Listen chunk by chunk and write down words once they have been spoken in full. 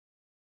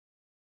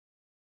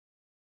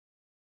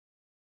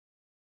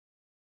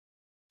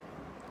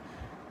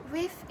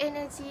Wave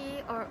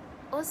energy, or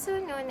also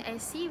known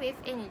as sea wave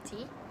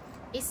energy,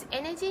 is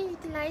energy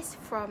utilized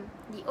from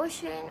the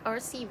ocean or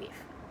sea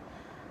wave.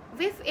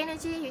 Wave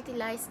energy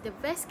utilizes the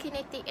vast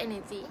kinetic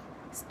energy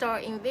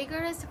stored in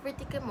vigorous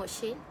vertical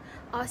motion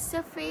or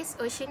surface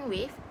ocean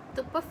wave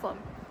to perform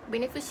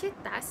beneficial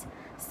tasks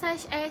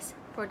such as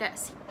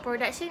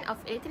production of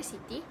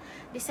electricity,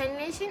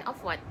 desalination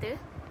of water,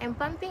 and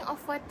pumping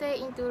of water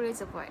into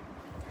reservoir.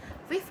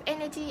 Wave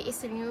energy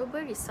is a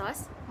renewable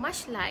resource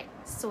much like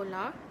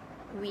solar,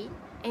 wind,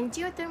 and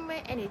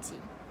geothermal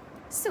energy.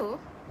 So,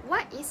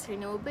 what is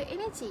renewable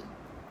energy?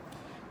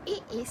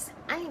 It is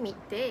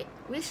unlimited,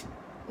 which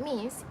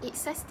means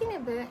it's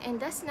sustainable and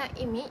does not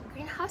emit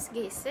greenhouse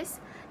gases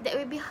that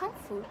will be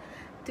harmful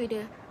to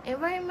the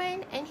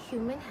environment and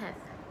human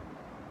health.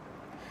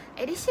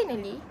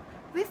 Additionally,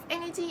 wave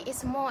energy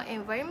is more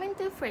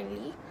environmental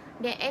friendly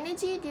than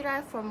energy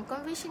derived from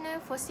conventional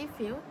fossil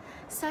fuel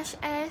such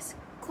as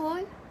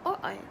coal or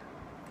oil.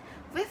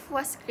 Wave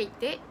was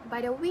created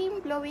by the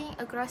wind blowing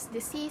across the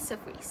sea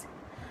surface.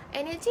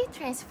 Energy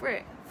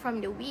transferred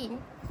from the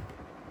wind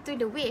to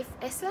the wave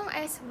as long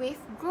as wave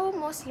grow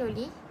more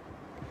slowly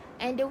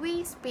and the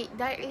wind speed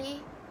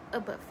directly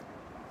above.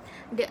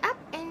 The up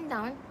and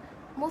down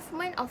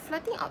movement of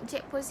floating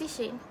object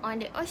position on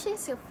the ocean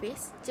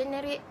surface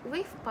generate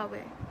wave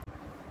power.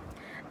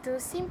 To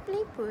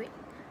simply put,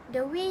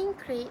 the wind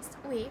creates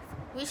wave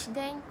which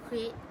then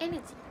create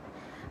energy.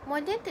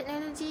 Modern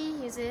technology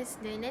uses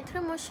the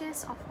natural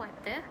motions of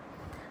water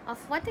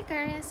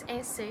currents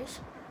and surge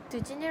to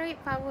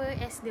generate power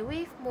as the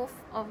wave move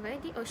over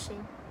the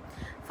ocean.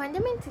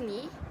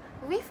 Fundamentally,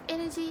 wave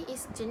energy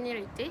is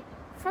generated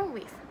from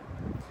wave.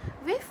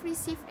 Wave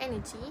receive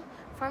energy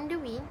from the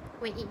wind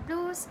when it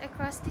blows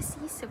across the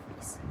sea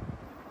surface.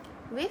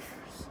 Wave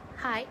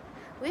height,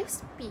 wave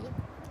speed,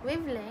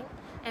 wavelength,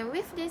 and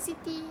wave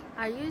density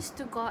are used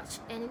to gauge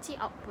energy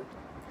output.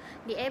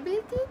 The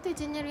ability to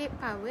generate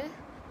power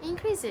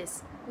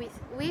increases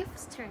with wave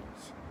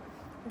strength.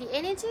 The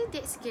energy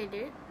that's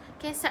gathered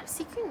can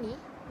subsequently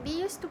be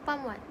used to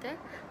pump water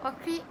or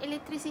create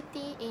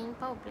electricity in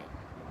power plant.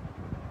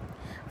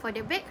 For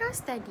the background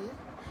study,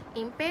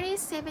 in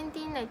Paris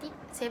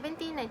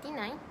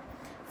 1799,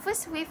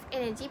 first wave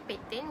energy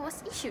patent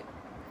was issued.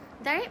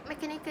 Direct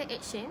mechanical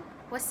action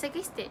was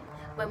suggested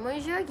by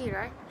Monsieur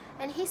Girard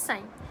and his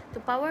son to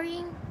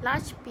powering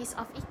large pieces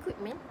of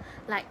equipment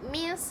like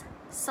mills,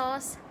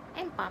 saws,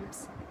 and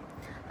pumps.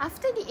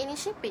 After the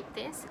initial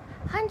patents,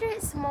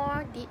 hundreds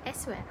more did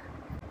as well.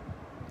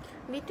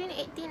 Between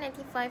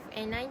 1895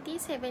 and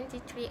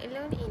 1973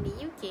 alone in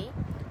the UK,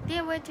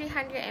 there were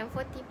 340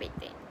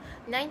 patents.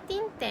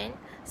 1910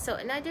 saw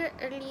another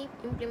early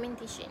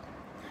implementation.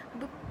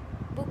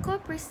 Buko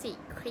Percy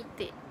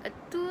created a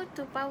tool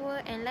to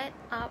power and light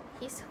up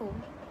his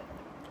home.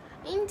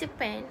 In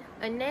Japan,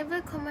 a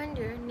naval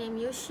commander named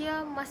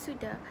Yoshio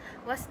Masuda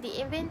was the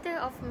inventor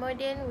of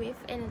modern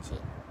wave energy.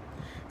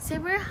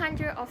 Several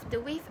hundred of the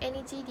wave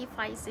energy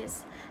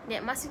devices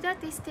that Masuda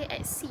tested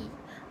at sea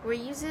were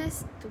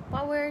used to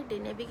power the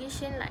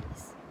navigation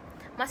lights.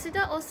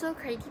 Masuda also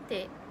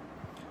credited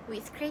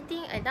with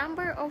creating a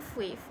number of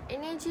wave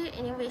energy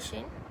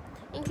innovations,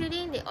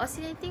 including the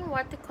oscillating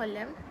water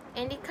column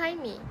and the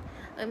Kaimi,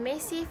 a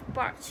massive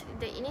barge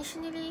that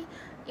initially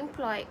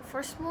employed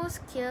for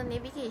small-scale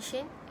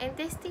navigation and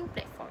testing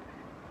platform.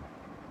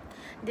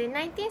 The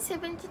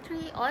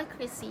 1973 oil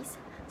crisis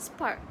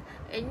sparked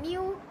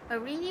a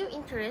renewed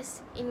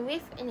interest in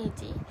wave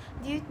energy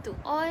due to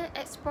oil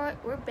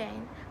export were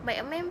banned by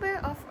a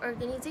member of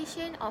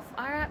Organization of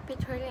Arab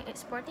Petroleum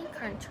Exporting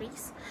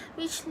Countries,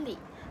 which led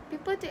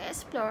people to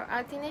explore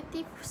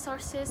alternative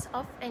sources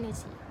of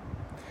energy.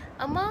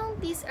 Among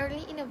these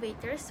early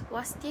innovators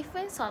was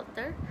Stephen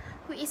Salter,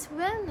 who is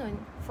well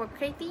known for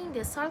creating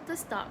the Salter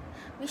stock,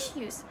 which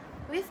used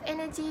wave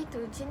energy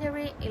to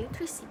generate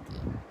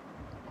electricity.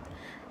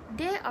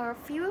 There are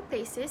fewer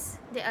places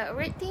that are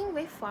erecting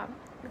wave farm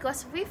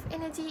because wave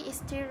energy is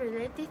still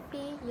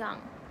relatively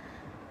young.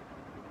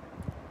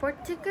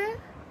 Portugal,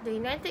 the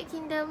United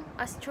Kingdom,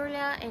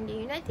 Australia, and the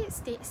United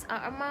States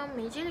are among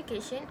major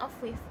locations of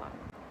wave farm.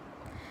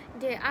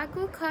 The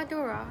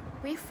Agucadora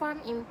wave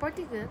farm in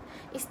Portugal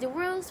is the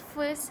world's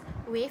first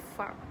wave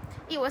farm.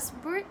 It was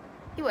built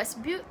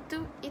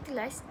to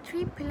utilize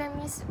 3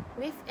 Pelamis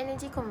wave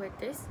energy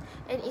converters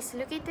and is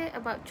located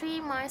about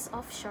 3 miles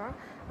offshore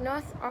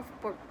north of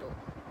Porto.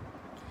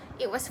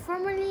 It was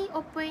formally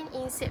opened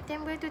in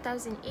September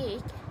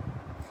 2008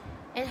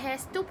 and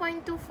has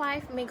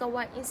 2.25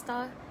 megawatt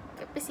installed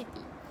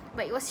capacity,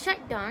 but it was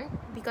shut down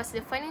because of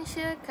the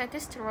financial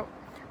catastrophe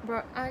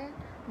brought on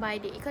by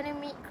the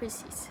economic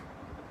crisis.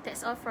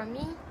 That's all from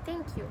me.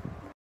 Thank you.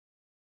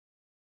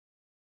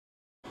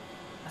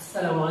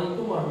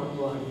 Assalamualaikum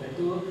warahmatullahi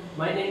wabarakatuh.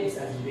 My name is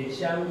Azubin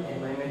Syam and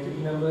my metric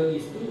number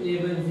is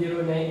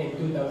 21109 and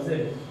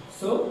 2000.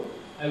 So,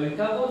 I will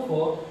cover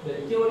for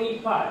the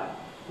theory part,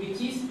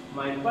 which is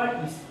my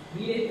part is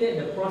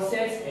related the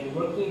process and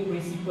working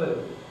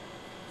principle.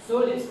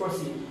 So, let's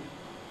proceed.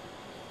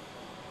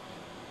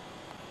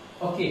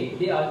 Okay,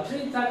 there are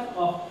three types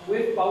of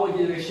wave power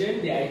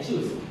generation that I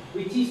choose,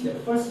 which is the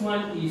first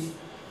one is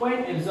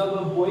point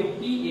absorber buoy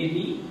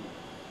PAB,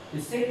 the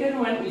second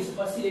one is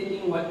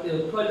oscillating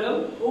water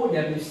column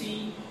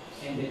OWC,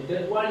 and the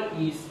third one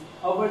is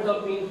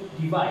overtopping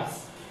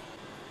device.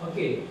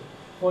 Okay,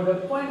 for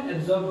the point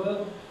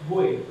absorber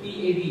buoy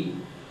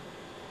PAB,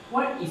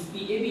 what is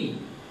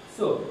PAB?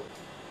 So,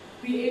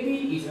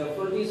 PAB is a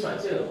floating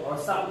structure or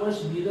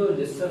submerged below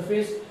the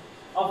surface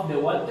of the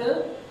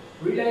water,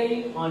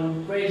 relying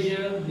on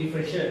pressure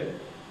differential.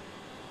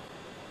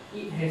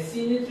 It has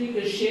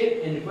symmetrical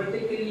shape and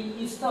vertically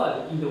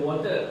installed in the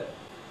water.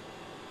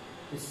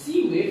 The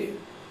sea wave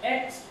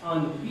acts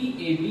on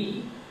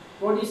PAB,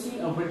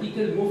 producing a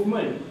vertical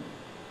movement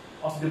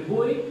of the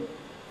buoy,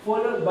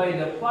 followed by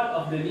the part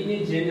of the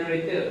linear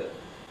generator.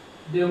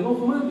 The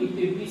movement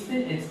between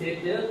piston and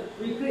stator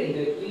will create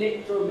the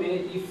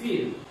electromagnetic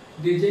field.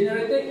 The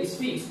generator is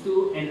fixed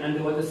to an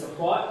underwater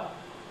support,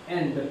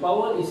 and the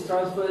power is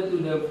transferred to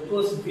the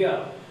closed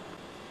gear.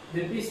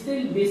 The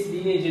piston-based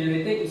linear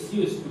generator is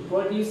used to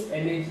produce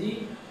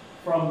energy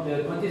from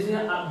the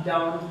continuous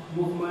up-down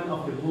movement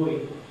of the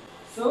buoy.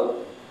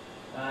 So,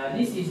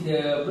 this is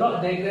the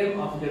block diagram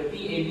of the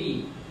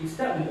PAB. We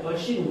start with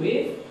ocean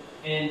wave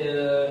and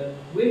the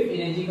wave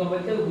energy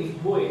converter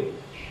with buoy.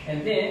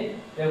 And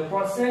then, the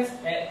process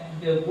at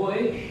the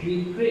buoy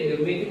will create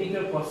the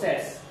mechanical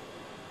process.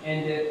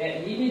 And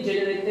at linear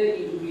generator,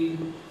 it will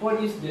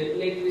produce the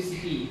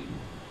electricity.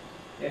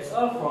 That's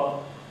all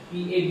from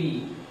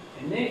PAB.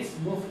 And next,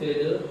 move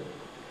to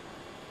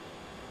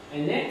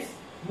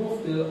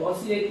the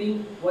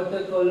oscillating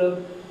water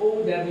column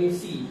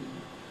OWC.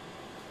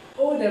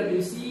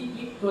 OWC,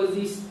 it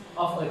consists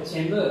of a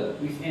chamber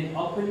with an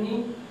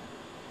opening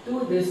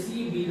to the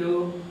sea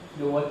below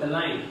the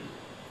waterline,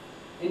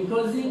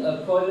 enclosing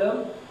a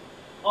column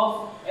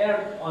of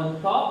air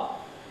on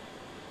top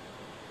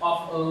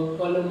of a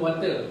column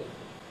water.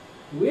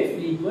 Wave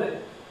lever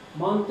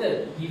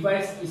mounted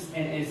device is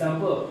an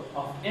example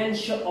of an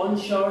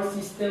onshore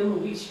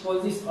system which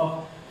consists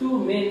of two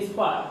main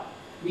parts,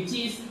 which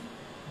is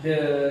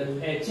the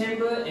air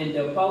chamber and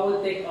the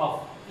power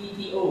takeoff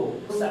PTO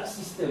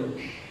subsystem.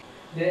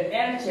 The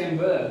air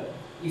chamber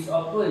is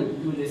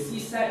open to the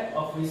seaside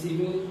of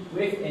receiving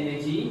wave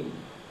energy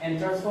and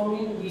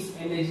transforming this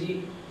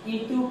energy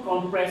into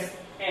compressed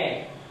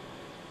air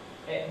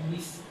at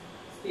this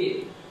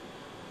state.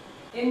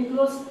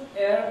 Enclosed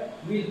air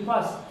will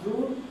pass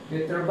through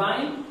the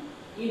turbine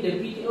in the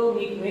PTO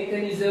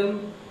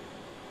mechanism,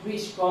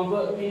 which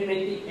converts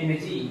kinematic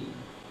energy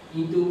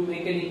into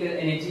mechanical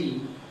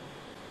energy.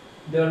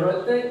 The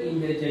rotor in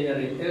the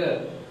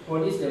generator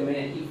produces the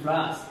magnetic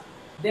flux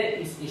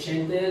that is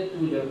essential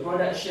to the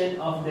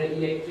production of the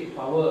electric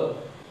power.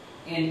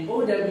 An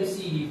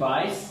OWC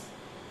device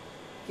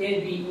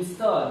can be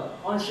installed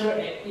onshore,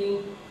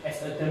 acting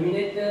as a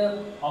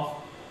terminator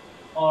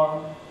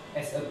or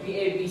as a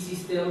PAB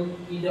system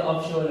in the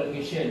offshore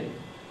location.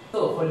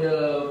 So for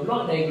the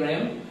block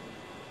diagram,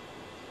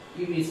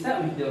 we will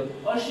start with the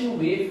ocean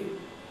wave,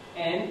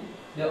 and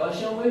the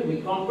ocean wave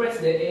will compress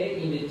the air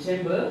in the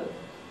chamber,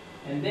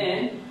 and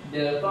then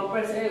the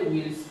compressed air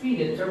will spin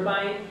the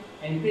turbine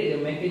and create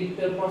the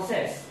mechanical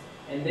process,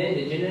 and then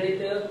the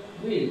generator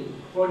will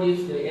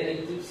produce the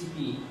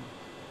electricity.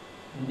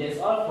 And that's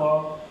all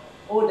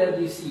for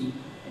OWC.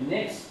 And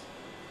next,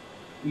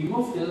 we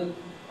move to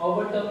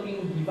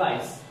overtopping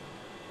device.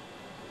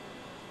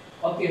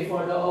 Okay,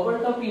 for the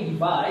overtopping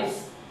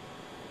device,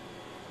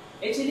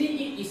 actually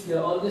it is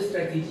the oldest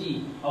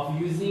strategy of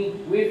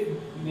using wave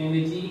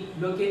energy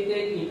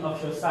located in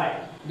offshore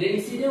site. The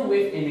incident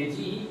wave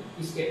energy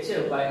is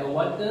captured by a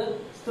water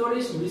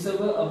storage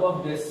reservoir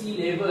above the sea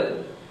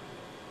level,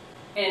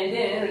 and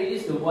then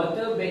release the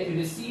water back to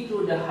the sea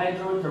through the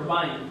hydro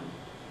turbine.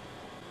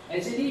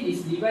 Actually,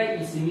 this device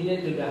is similar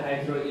to the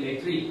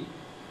hydroelectric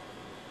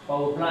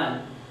power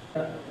plant.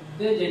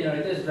 The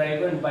generator is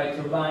driven by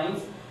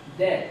turbines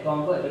that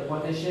convert the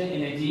potential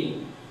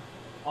energy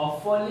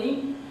of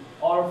falling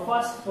or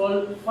fast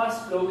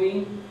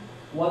flowing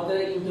water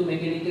into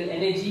mechanical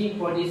energy,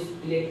 produce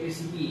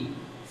electricity.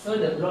 So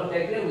the block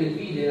diagram will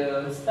be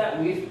the start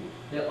with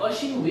the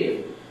ocean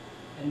wave,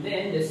 and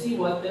then the sea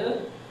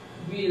water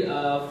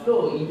will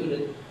flow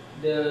into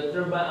the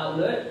turbine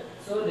outlet.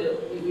 So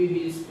it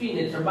will spin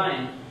the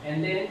turbine,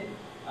 and then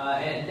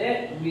and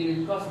that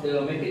will cause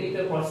the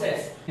mechanical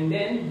process, and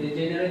then the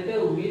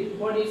generator will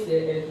produce the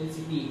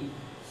electricity.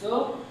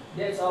 So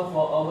that's all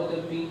for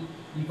overtopping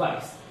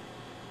device.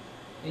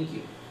 Thank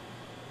you.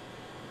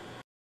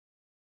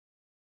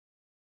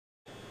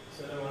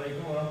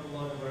 Assalamualaikum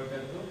warahmatullahi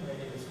wabarakatuh. My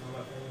name is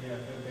Muhammad Fahmi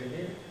Abdul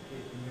Qadir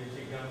with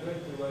metric number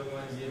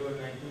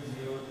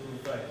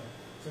 211092025.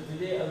 So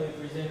today I will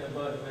present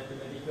about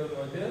mathematical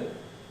model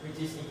which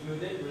is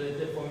included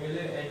related formula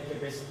and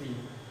capacity.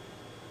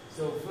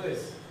 So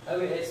first, I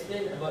will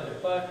explain about the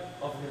part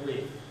of the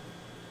wave.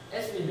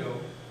 As we know,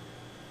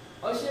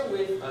 ocean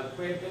waves are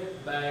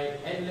created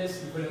by endless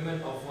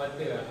development of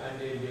water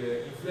under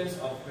the influence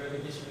of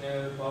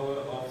gravitational power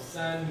of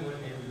sun, moon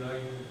and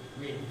blowing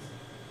winds.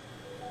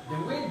 the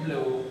wind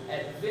blows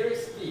at very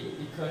speed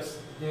because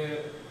the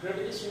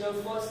gravitational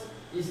force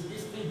is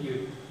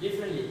distributed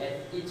differently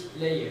at each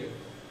layer.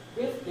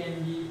 Wave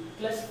can be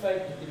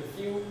classified into a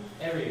few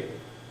areas.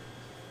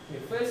 Okay,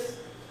 first,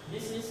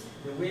 this is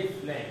the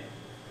wavelength.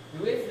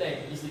 The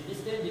wavelength is the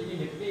distance between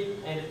the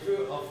peak and the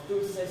trough of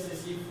two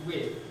successive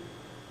waves.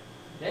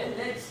 Then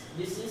next,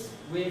 this is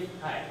wave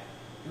height.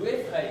 The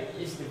wave height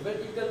is the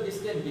vertical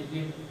distance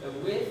between a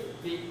wave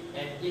peak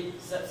and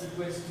its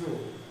subsequent trough.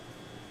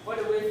 For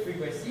the wave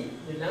frequency,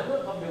 the number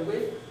of the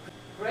wave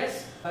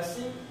crest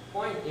passing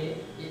point A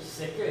each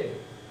second.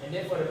 And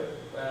then for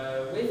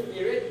the wave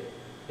period,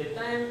 the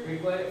time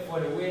required for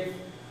the wave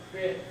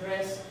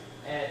crest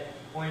at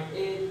point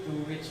A to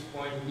reach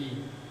point B.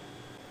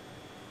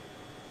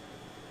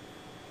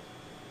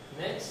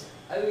 Next,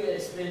 I will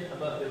explain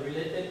about the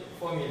related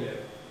formula.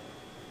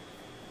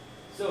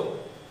 So,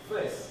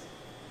 first,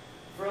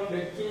 from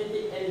the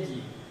kinetic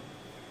energy.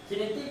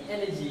 Kinetic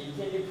energy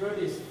can be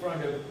produced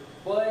from the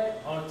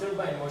boil or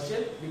turbine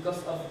motion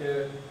because of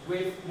the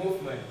wave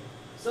movement.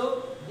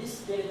 So,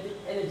 this kinetic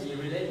energy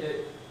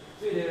related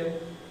to the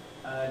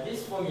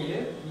this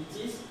formula, which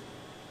is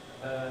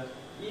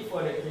E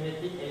for the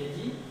kinetic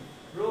energy,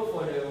 rho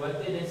for the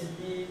water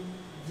density,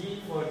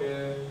 G for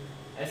the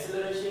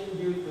acceleration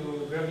due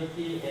to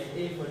gravity, and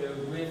A for the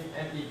wave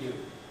amplitude.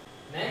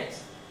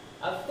 Next,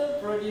 after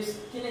produced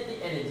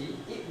kinetic energy,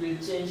 it will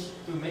change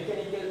to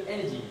mechanical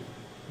energy.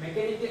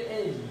 Mechanical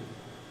energy.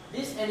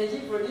 This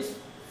energy produced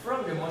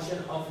from the motion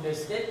of the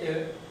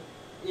stator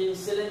in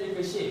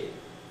cylindrical shape.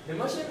 The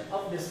motion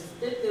of the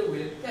stator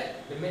will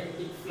cut the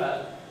magnetic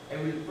flux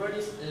and will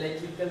produce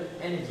electrical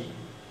energy.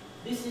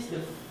 This is the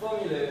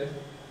formula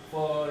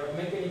for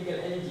mechanical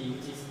energy,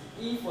 which is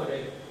E for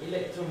the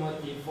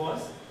electromotive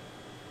force,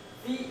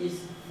 P is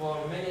for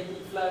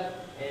magnetic flux,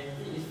 and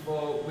T is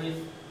for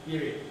wave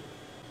period.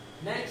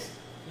 Next,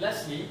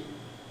 lastly,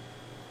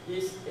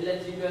 is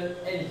electrical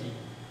energy.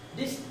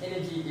 This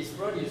energy is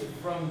produced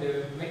from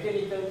the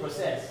mechanical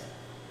process.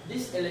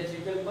 This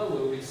electrical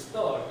power will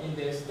store in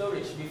the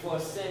storage before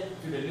sent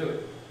to the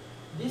load.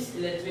 This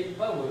electric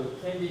power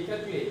can be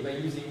calculated by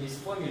using this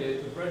formula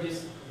to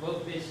produce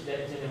voltage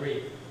that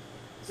generate.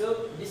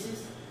 So this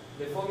is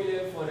the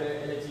formula for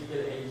the electrical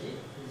energy,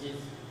 which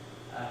is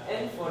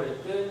N for the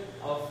turn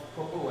of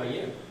copper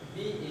wire,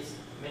 B is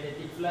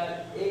magnetic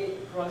flux, A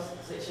cross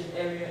section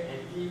area,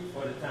 and T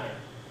for the time.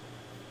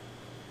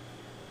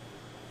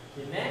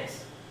 Okay,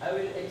 next, I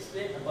will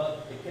explain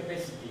about the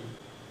capacity.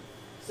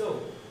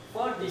 So,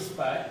 for this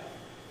part,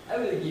 I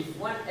will give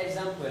one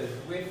example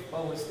with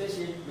power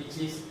station, which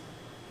is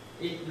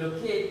it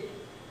located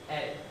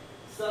at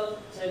South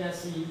China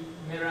Sea,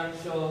 Merang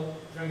Shore,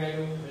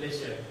 Terengganu,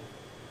 Malaysia.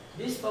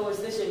 This power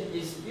station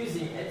is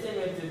using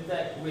attenuated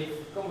type wave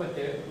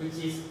converter, which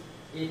is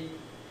it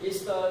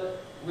installed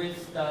wave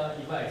star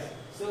device.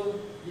 So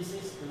this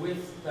is the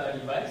wave star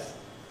device.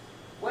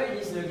 Why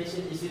this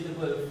location is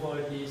suitable for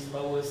this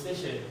power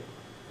station?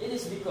 It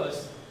is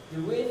because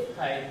the wave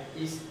height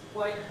is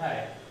quite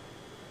high.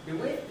 The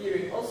wave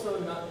period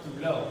also not too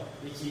long,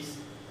 which is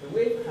the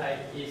wave height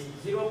is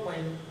 0.95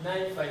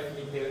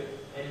 meter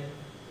and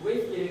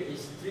wave period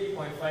is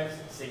 3.5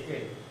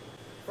 seconds.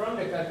 From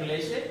the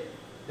calculation,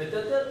 the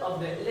total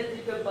of the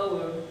electrical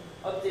power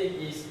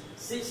obtained is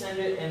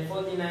 649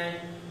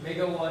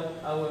 megawatt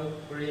hour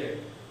per year.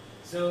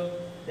 So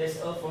that's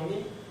all for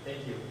me.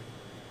 Thank you.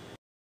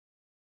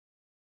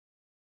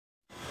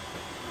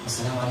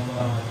 Assalamualaikum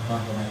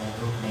warahmatullahi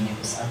wabarakatuh. My name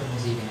is Abdul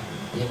Mujib bin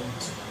Abdul.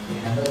 The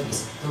number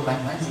is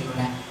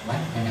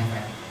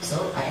 211091995.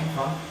 So I am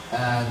from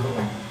group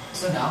 1.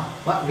 So now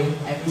what will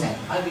I present?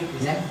 I will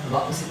present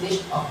about percentage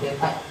of the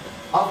type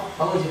of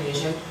power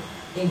generation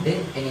in the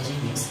energy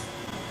mix.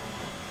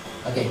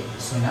 Okay,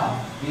 so now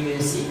we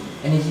will see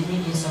energy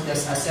mix in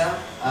Southeast Asia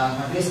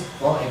countries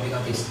for every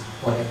countries.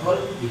 For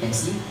example, we can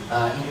see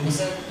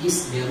Indonesia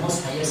is the most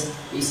highest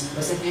is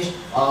percentage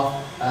of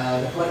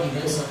the coal in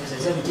the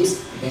Southeast Asia, which is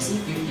we can see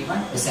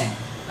 51%.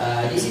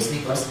 This is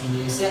because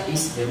Indonesia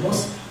is the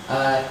most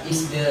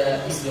is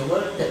the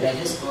world third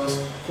largest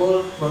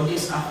coal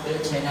produced after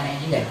China and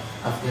India,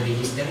 after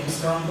registering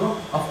strong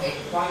growth of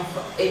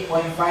 8.9%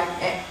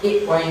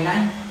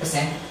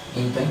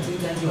 in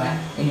 2021.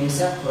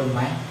 Indonesia coal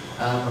mine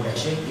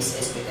production is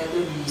expected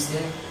to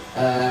register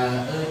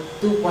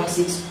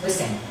 2.6%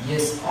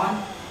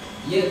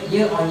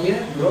 year-on-year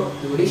growth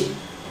to reach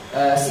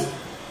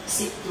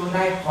 6 to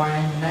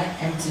 9.9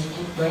 MT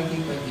in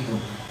 2022.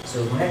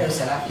 So Brunei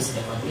Darussalam is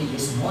the country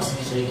used most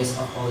natural gas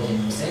of power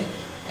generation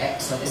at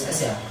Southeast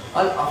Asia.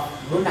 All of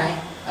Brunei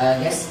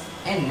gas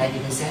and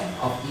 90%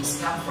 of it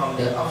come from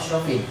the offshore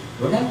field.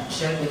 Brunei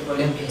Shell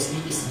Petroleum PSP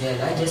is the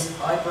largest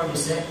oil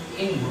producer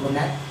in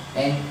Brunei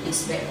and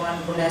its backbone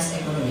Brunei's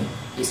economy.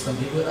 It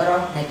contributes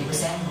around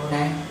 90%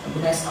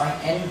 Brunei's oil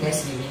and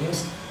gas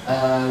revenues,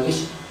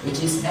 which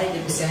is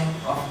 90%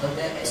 of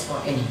total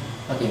export any.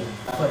 Okay,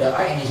 for the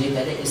oil energy,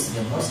 that is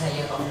the most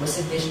higher of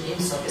percentage in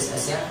Southeast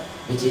Asia,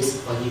 which is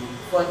 43%.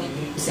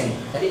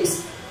 That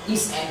is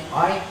an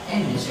oil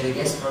and natural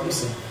gas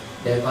producer.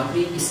 The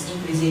country is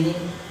increasingly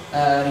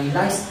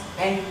relies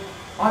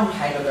on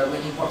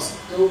hydrocarbon imports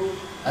to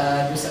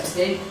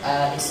sustain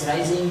its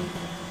rising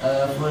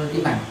fuel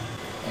demand.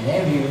 And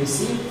then we will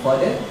see for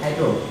the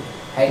hydro.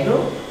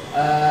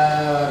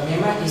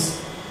 Myanmar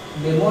is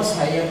the most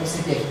higher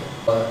percentage.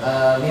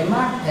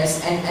 Myanmar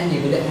has an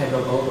undeveloped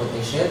hydropower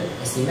potential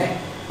estimate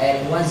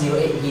at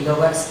 108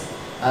 gigawatts,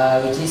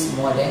 which is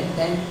more than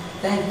 10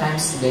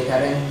 times the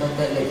current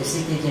total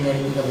electricity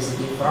generating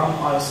capacity from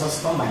all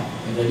sources combined,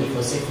 including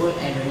fossil fuel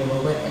and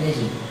renewable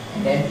energy.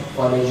 And then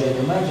for the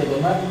geothermal,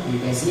 you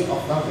can see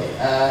of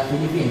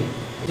Philippines.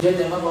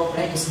 Geothermal power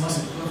plant is most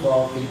suitable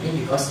for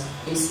Philippines because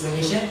its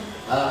location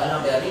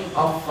along the ring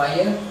of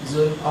fire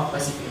zone of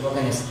Pacific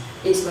volcanoes.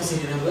 It's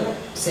considerable,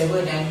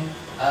 safer than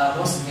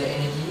most of the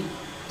energy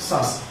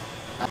source.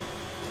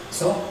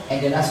 So,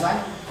 and the last one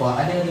for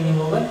other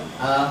renewable,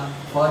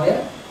 for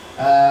the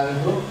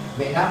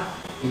Vietnam,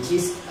 which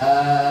is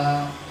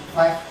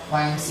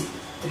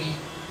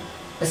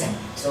 5.63%.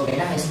 So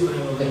Vietnam has good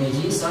renewable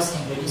energy source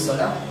including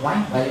solar,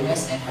 wind,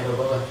 biomass, and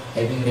hydropower.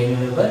 Having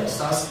renewable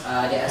source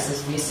that are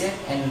sufficient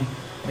and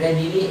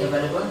readily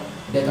available,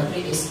 the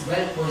country is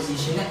well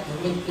positioned to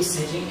meet its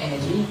surging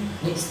energy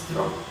needs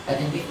through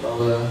alternative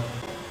power.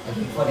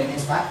 Okay, for the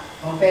next part,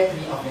 compare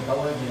three of the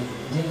power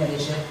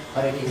generation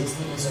already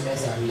existing in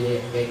Southeast Asia.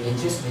 We can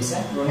choose Malaysia,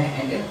 Brunei,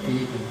 and the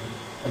Philippines.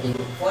 Okay,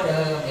 for the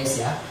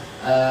Malaysia,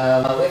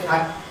 wave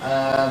height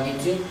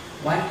between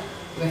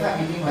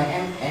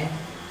 1m and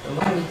 1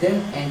 meter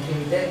and 3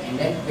 meter, and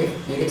then wave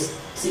periods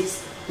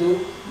 6 to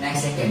 9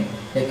 seconds.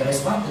 The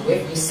correspond to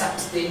wave is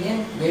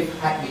subterranean wave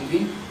height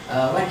between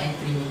 1 and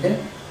 3 meter,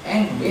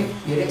 and wave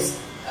periods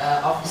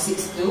of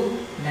 6 to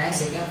 9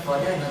 seconds for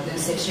the northern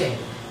section.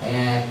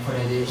 And for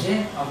the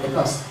duration of the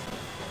course,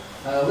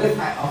 wave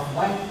height of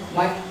 1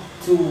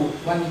 to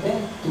 1 meter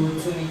to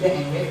 2 meter,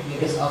 and wave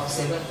periods of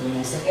 7 to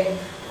 9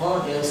 seconds for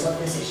the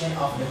southern section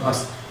of the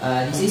coast.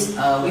 This is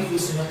wave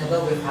is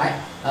suitable wave height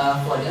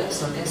for the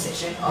southern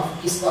section of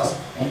East Coast,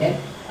 and then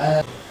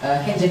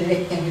can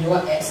generate 10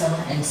 kilowatt at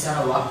Sabah and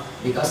Sarawak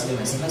because the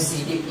maximum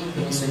sea deep in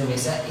Peninsular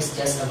Malaysia is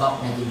just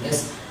about 90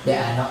 meters. There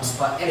are not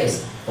spot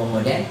areas. For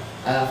more than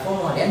 10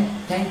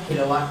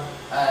 kilowatt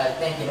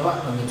per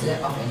meter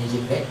of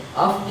energy plate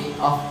of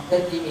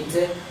 30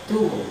 meter to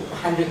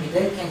 100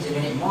 meter can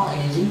generate more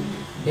energy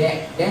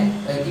than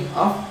a deep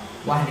of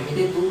 100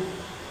 meter to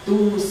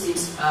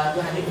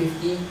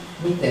 250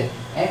 meter,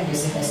 and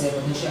this has the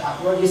potential to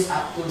produce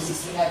up to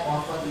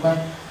 69.41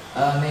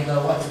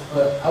 megawatts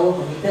per hour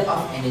per meter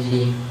of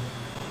energy.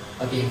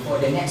 Okay, for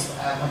the next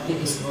country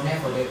is Brunei.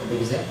 For the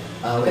comparison,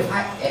 wave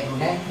height at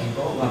Brunei can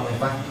go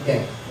 1.5 meter.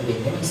 Okay,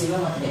 the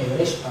maximum monthly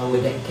average power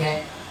that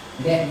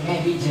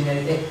may be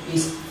generated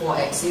is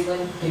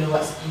 4.7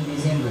 kilowatts in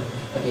December.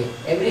 Okay,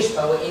 average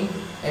power in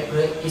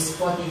April is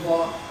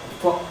 54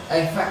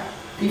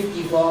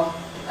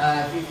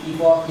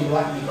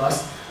 kilowatt because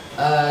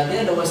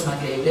the lowest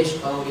monthly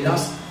average power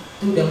belongs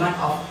to the month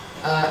of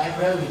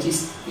April, which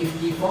is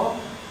 54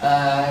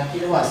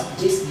 kilowatts,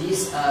 which is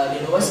the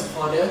lowest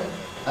for the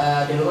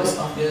lowest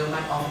of the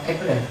month of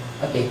April.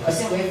 Okay,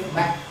 ocean wave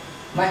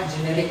might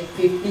generate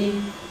 15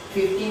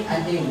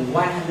 until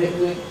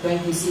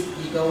 126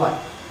 gigawatt.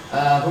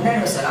 Brunei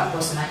Darussalam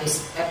coastline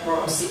is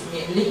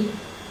approximately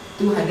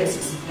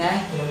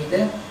 269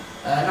 km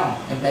long,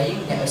 implying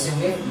that ocean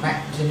wave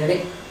might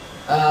generate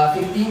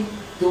 15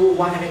 to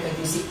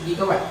 126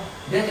 gigawatt.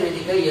 The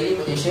theoretical yearly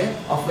potential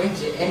of wave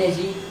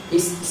energy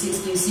is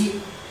 66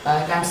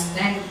 times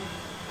 10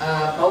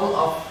 power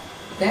of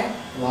 10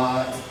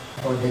 watt.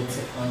 For the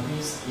third country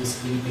is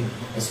Philippines.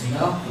 As we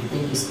know,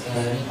 Philippines is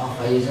a ring of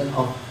fire zone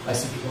of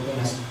Pacific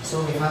volcanoes.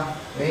 So we have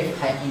wave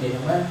height in the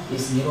number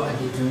is 0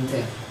 until 2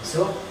 meter.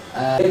 So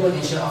the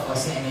potential of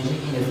ocean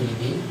energy in the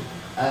Philippines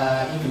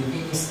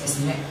is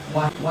estimated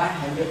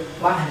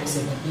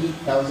 170,000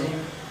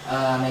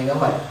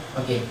 megawatt.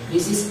 Okay,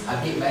 this is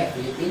update by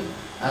Philippine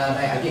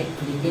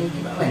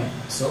department.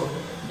 So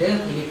the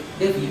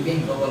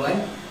Philippine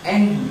government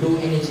and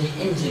Blue Energy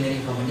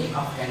Engineering Company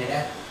of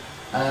Canada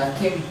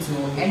came to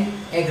an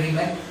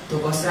agreement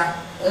to construct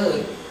a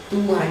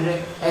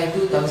 2,200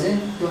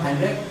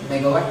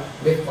 megawatt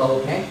wave power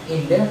plant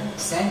in the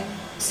San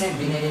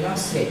Bernardino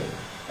Strait.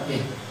 Okay.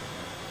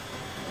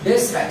 The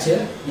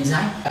structure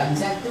designed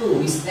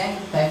to withstand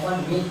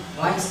typhoon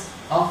winds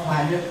of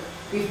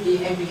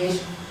 150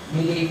 mph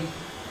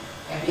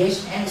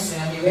and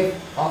tsunami wave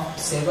of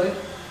 7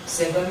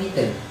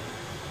 meter.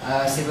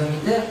 7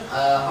 meter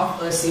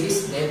of a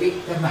series David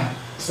turbine.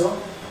 So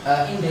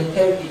in the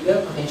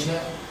theoretical potential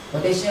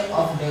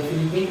of the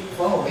Philippine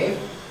for wave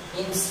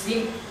in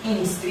stream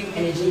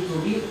energy to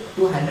be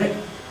 200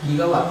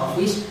 gigawatt, of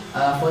which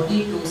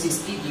 40 to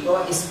 60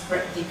 gigawatt is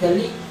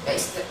practically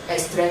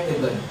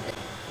extractable.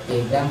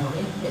 Okay, done for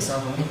me. That's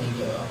all for me. Thank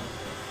you.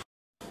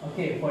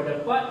 Okay, for the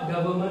part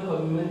government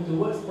commitment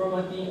towards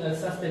promoting a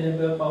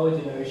sustainable power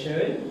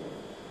generation.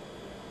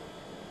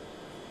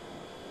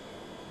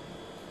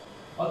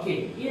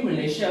 Okay, in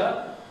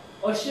Malaysia,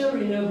 ocean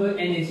renewable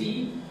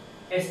energy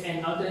as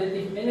an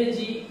alternative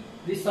energy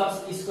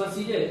resource is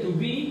considered to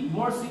be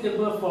more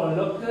suitable for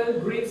local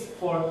grids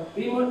for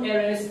remote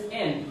areas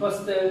and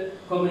coastal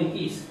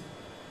communities.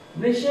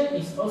 Malaysia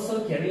is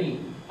also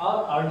carrying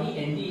out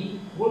RD&D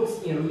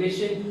works in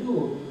relation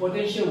to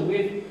potential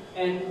wave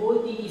and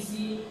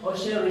OTEC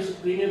ocean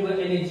renewable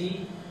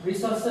energy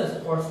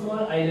resources for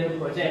small island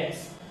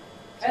projects.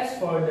 As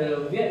for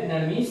the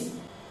Vietnamese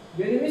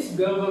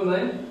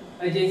government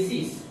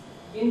agencies,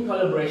 in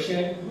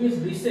collaboration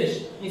with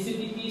research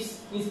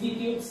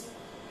institutes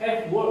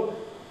have worked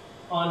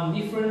on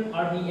different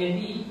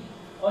RD&D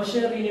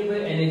ocean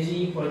renewable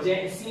energy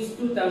projects since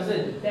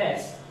 2000 to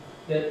test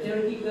the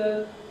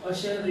theoretical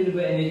ocean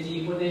renewable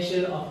energy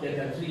potential of the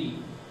country.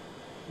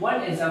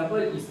 One example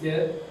is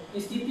the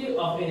Institute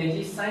of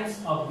Energy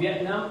Science of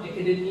Vietnam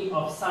Academy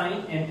of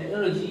Science and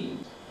Technology,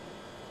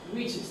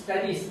 which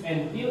studies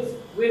and builds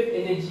wave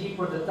energy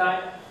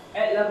prototype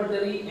at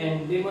laboratory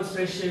and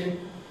demonstration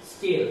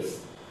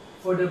scales.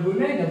 For the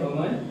Brunei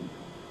government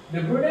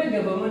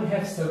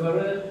has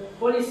several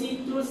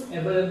policy tools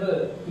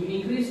available to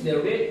increase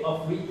the rate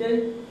of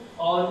return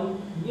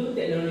on new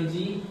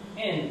technology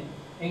and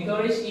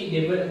encourage its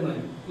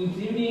development,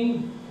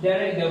 including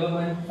direct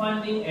government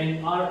funding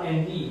and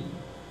R&D,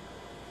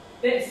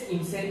 tax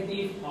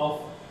incentive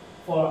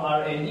for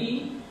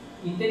R&D,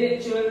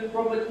 intellectual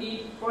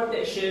property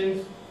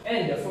protection,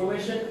 and the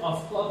formation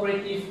of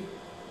cooperative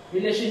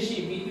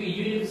relationship between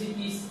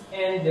universities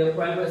and the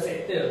private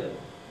sector.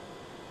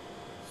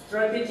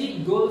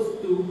 Strategic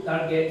goals to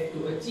target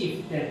to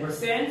achieve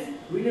 10%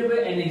 renewable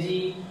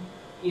energy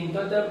in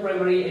total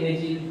primary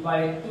energy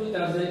by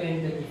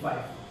 2035.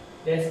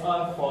 That's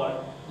all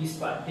for this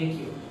part. Thank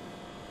you.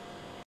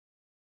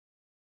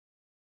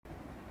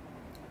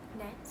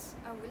 Next,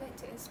 I would like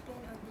to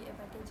explain on the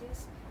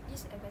advantages,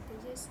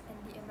 disadvantages, and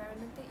the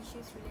environmental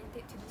issues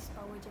related to this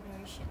power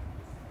generation.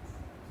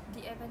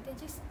 The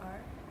advantages are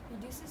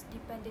reduces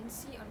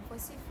dependency on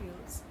fossil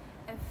fuels,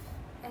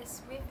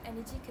 as wave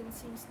energy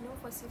consumes no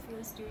fossil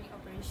fuels during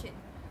operation.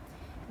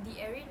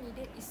 The area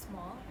needed is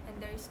small,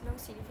 and there is no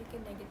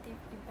significant negative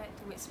impact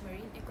towards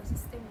marine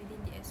ecosystem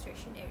within the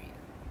extraction area.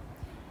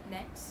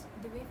 Next,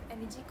 the wave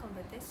energy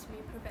converters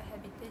may provide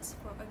habitats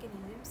for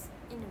organisms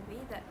in a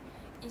way that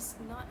is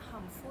not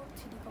harmful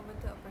to the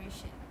converter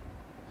operation.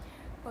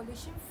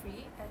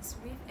 Pollution-free, as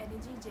wave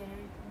energy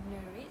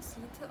generates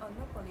little or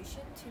no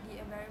pollution to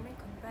the environment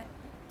compared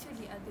to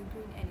the other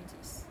green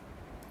energies.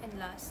 And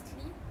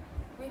lastly,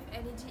 wave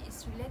energy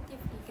is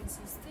relatively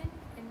consistent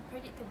and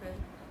predictable,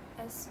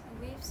 as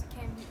waves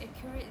can be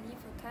accurately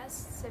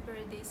forecast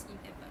several days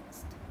in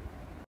advance.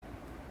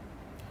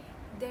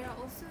 There are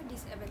also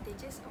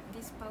disadvantages of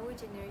this power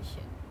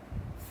generation.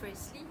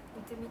 Firstly,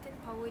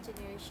 intermittent power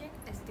generation,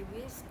 as the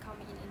waves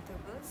come in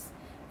intervals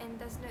and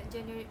does not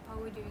generate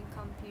power during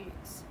calm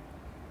periods.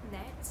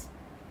 Next,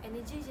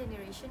 energy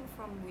generation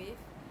from wave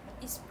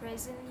is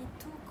presently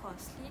too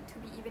costly to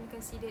be even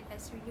considered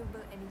as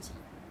renewable energy.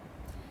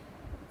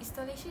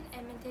 Installation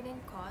and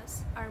maintenance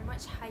costs are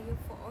much higher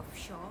for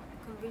offshore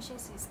conversion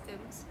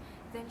systems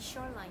than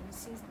shoreline,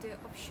 since the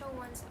offshore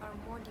ones are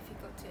more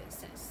difficult to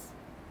access.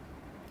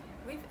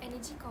 Wave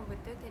energy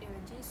converter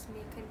technologies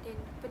may contain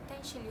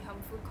potentially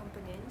harmful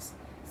components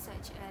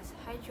such as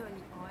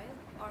hydraulic oil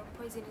or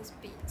poisonous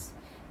baits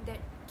that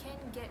can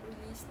get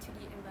released to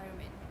the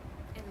environment.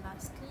 And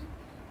lastly,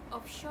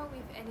 offshore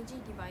wave energy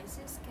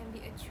devices can be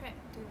a threat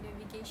to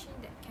navigation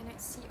that cannot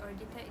see or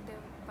detect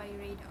them by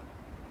radar.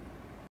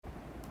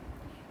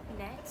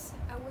 Next,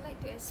 I would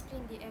like to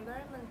explain the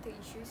environmental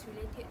issues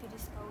related to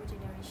this power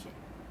generation.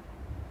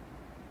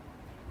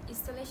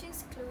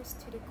 Installations close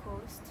to the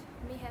coast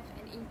may have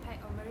an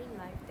impact on marine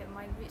life that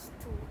migrates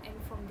to and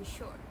from the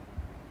shore.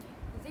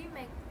 They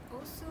may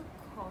also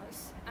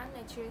cause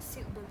unnatural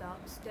silt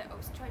buildups that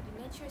obstruct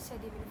the natural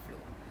sediment flow,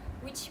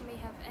 which may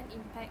have an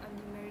impact on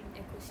the marine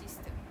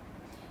ecosystem.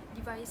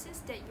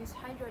 Devices that use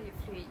hydraulic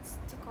fluids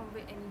to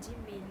convert energy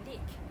may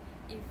leak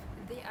if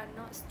they are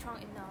not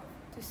strong enough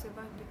to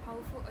survive the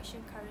powerful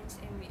ocean currents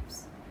and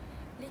waves.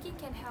 Leaking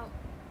can have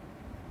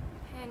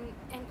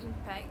an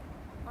impact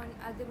on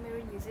other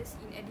marine users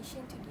in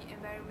addition to the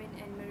environment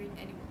and marine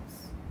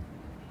animals.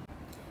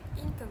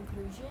 In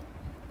conclusion,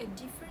 a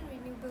different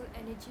renewable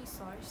energy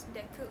source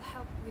that could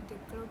help with the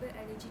global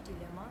energy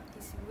dilemma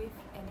is wave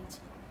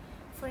energy.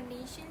 For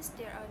nations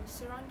that are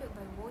surrounded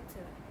by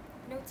water,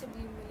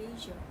 notably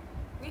Malaysia,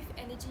 wave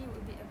energy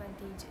will be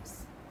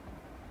advantageous.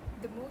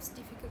 The most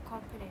difficult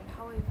component,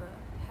 however,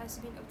 has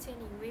been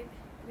obtaining wave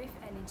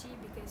energy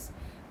because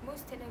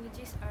most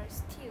technologies are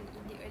still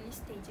in the early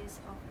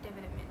stages of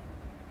development.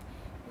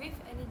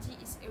 Wave energy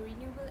is a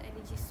renewable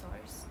energy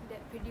source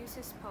that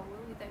produces power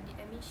without the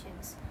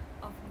emissions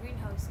of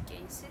greenhouse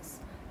gases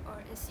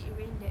or acid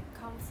rain that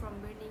come from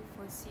burning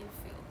fossil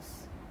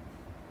fuels.